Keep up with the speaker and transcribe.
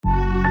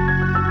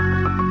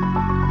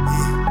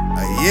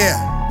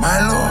My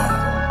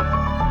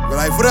Lord. Real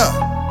life, what up?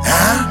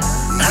 Huh?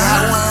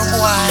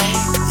 Boy.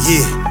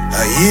 Yeah.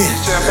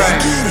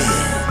 Champagne.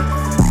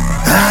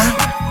 Huh?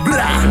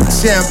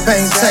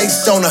 Champagne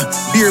taste on a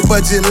beer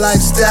budget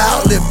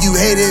lifestyle. If you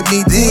hated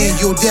me then,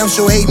 you'll damn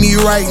sure hate me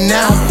right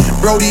now.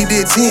 Brody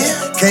did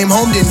 10, came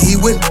home, then he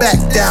went back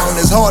down.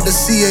 It's hard to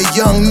see a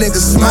young nigga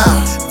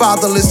smile.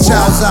 Fatherless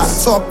child's I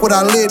talk what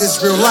I live, it's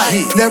real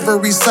life. Never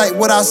recite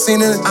what I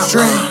seen in a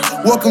dream.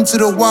 Welcome to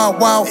the wild,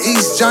 wild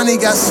east. Johnny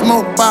got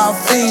smoked by a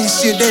fiend.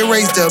 Shit, they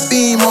raised a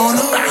beam on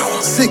him.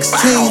 16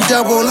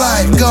 double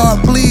life,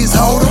 God please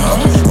hold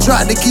him.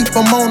 Tried to keep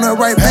him on the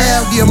right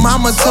path, your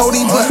mama told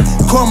him, but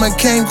karma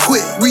came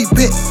quick.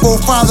 Repent for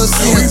father's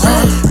sins.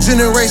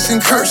 Generation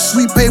curse,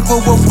 we pay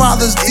for what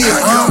fathers did.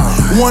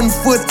 1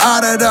 foot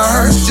out of the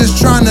hearse, just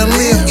trying to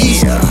live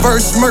east.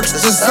 Verse merch,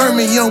 the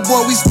sermon, young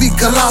boy, we speak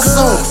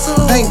colossal.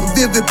 Paint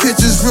vivid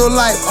pictures, real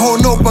life,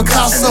 hold no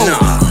Picasso.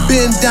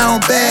 Been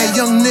down bad,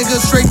 young nigga,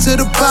 straight to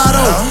the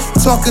bottle.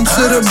 Talking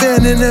to the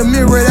man in the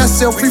mirror, that's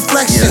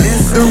self-reflection.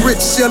 The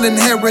rich shall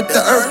inherit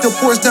the earth, the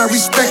poor's not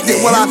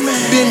respected. Well, I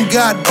been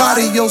God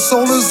body, your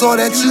soul is all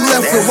that you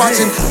left with.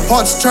 Watching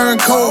hearts turn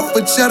cold,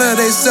 for cheddar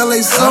they sell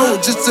they soul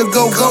just to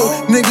go.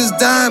 Niggas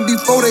dying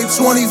before they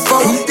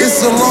 24,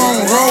 it's a long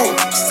road.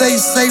 Stay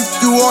safe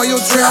through all your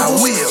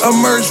travels.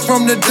 Emerge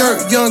from the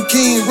dirt, young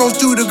king rose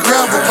through the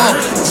gravel.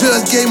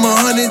 Judge gave him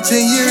 110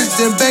 years,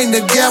 then bang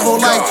the gavel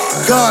like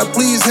God,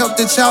 please help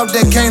the child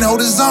that can't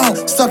hold his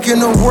own. Stuck in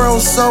a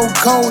world so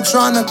cold,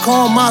 trying to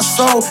calm my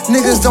soul.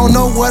 Niggas don't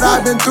know what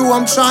I've been through,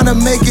 I'm trying to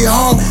make it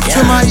home. To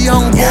my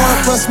young boy,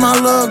 plus my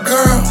little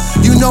girl.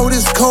 You know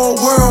this cold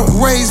world,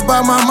 raised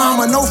by my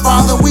mama, no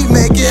father, we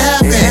make it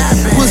happen.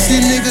 Pussy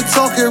nigga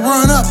talking,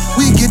 run up,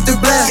 we get the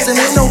blasting.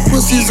 Ain't no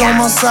pussies on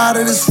my side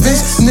of this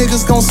fence.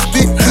 Niggas gon'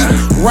 spit, keep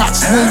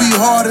rocks when we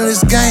hard in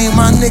this game.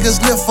 My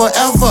niggas live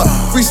forever.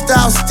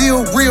 Freestyle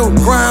still real,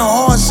 grind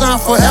hard, shine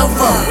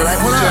forever.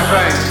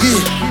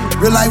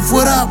 Yeah, real life,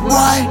 what up,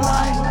 boy?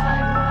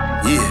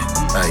 Yeah.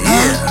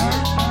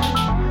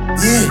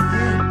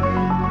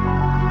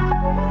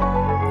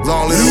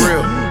 Long live the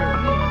real.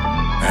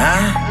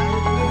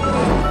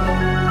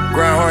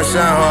 Grind hard,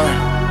 shine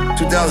hard.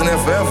 2000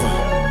 and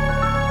forever.